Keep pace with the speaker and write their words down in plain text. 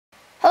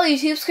Hello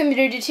YouTube, it's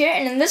Computer Dude here,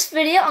 and in this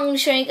video I'm going to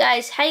show you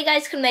guys how you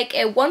guys can make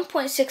a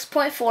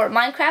 1.6.4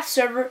 Minecraft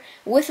server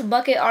with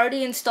Bukkit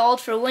already installed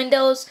for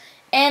Windows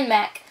and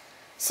Mac.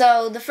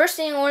 So the first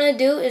thing you want to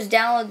do is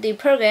download the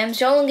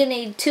programs. You're only going to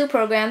need two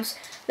programs.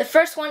 The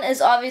first one is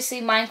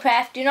obviously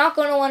Minecraft. You're not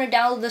going to want to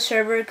download the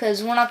server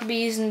because we're not going to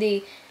be using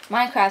the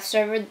Minecraft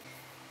server.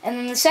 And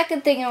then the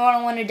second thing you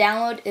want to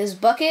download is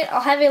Bukkit.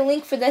 I'll have a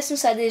link for this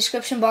inside the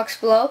description box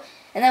below.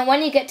 And then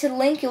when you get to the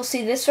link, you'll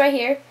see this right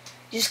here.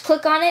 Just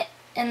click on it,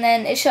 and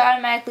then it should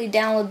automatically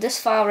download this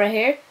file right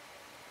here.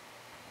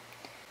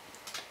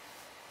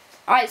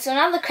 Alright, so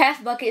now the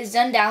craft Bukkit is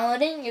done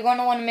downloading, you're going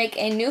to want to make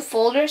a new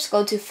folder. So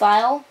go to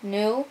File,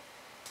 New,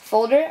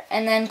 Folder,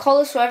 and then call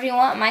this whatever you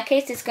want. In my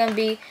case, it's going to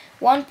be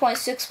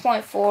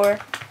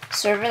 1.6.4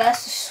 server.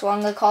 That's just what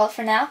I'm going to call it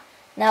for now.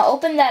 Now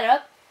open that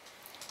up,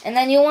 and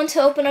then you'll want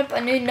to open up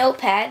a new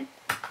notepad.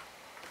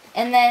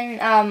 And then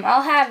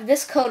I'll have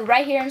this code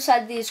right here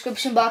inside the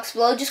description box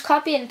below. Just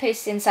copy it and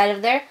paste it inside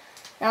of there.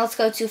 Now let's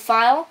go to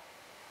File,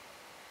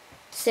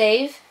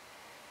 Save,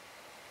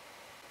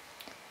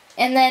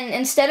 and then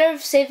instead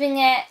of saving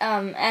it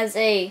as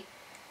a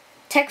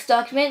text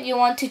document, you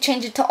want to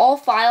change it to all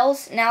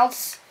files. Now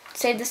let's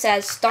save this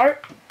as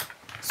Start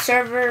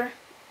Server.bat.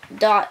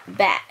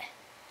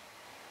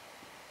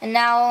 And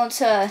now I want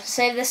to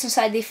save this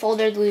inside the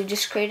folder that we've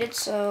just created,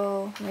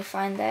 so let me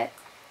find that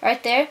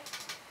right there.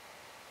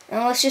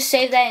 And let's just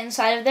save that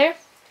inside of there.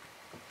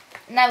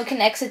 Now we can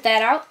exit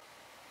that out.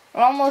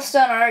 We're almost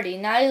done already.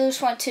 Now you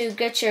just want to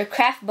get your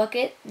craft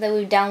Bukkit that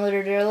we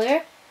downloaded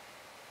earlier.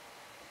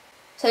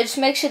 So just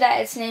make sure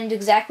that it's named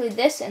exactly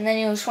this, and then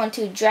you just want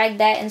to drag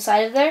that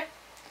inside of there.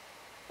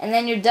 And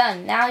then you're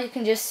done. Now you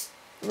can just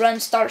run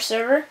Start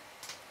Server.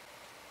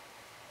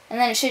 And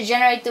then it should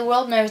generate the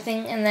world and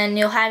everything, and then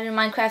you'll have your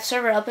Minecraft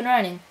server up and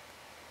running.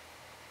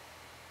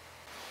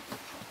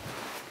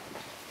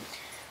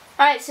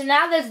 Alright, so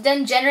now that it's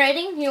done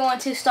generating, you want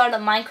to start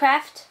up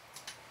Minecraft.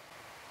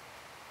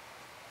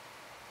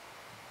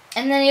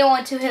 And then you'll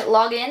want to hit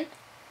login.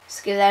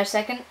 Just give that a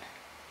second.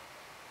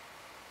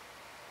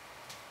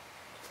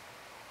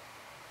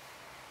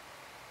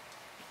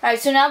 Alright,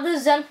 so now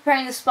this is done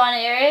preparing the spawn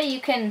area, you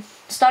can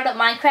start up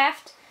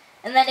Minecraft.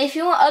 And then if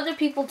you want other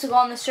people to go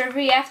on the server,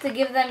 you have to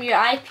give them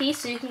your IP.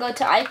 So you can go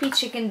to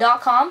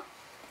ipchicken.com.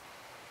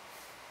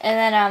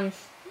 And then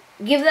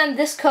give them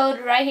this code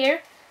right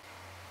here.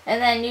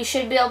 And then you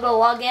should be able to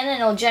log in, and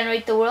it'll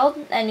generate the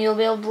world, and you'll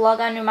be able to log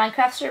on your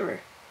Minecraft server.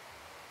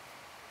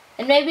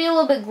 It may be a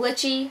little bit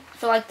glitchy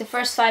for like the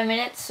first 5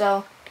 minutes,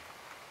 so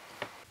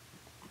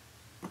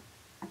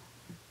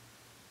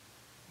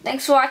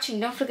thanks for watching.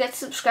 Don't forget to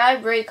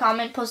subscribe, rate,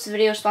 comment, post the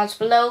video response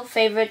below,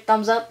 favorite,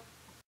 thumbs up.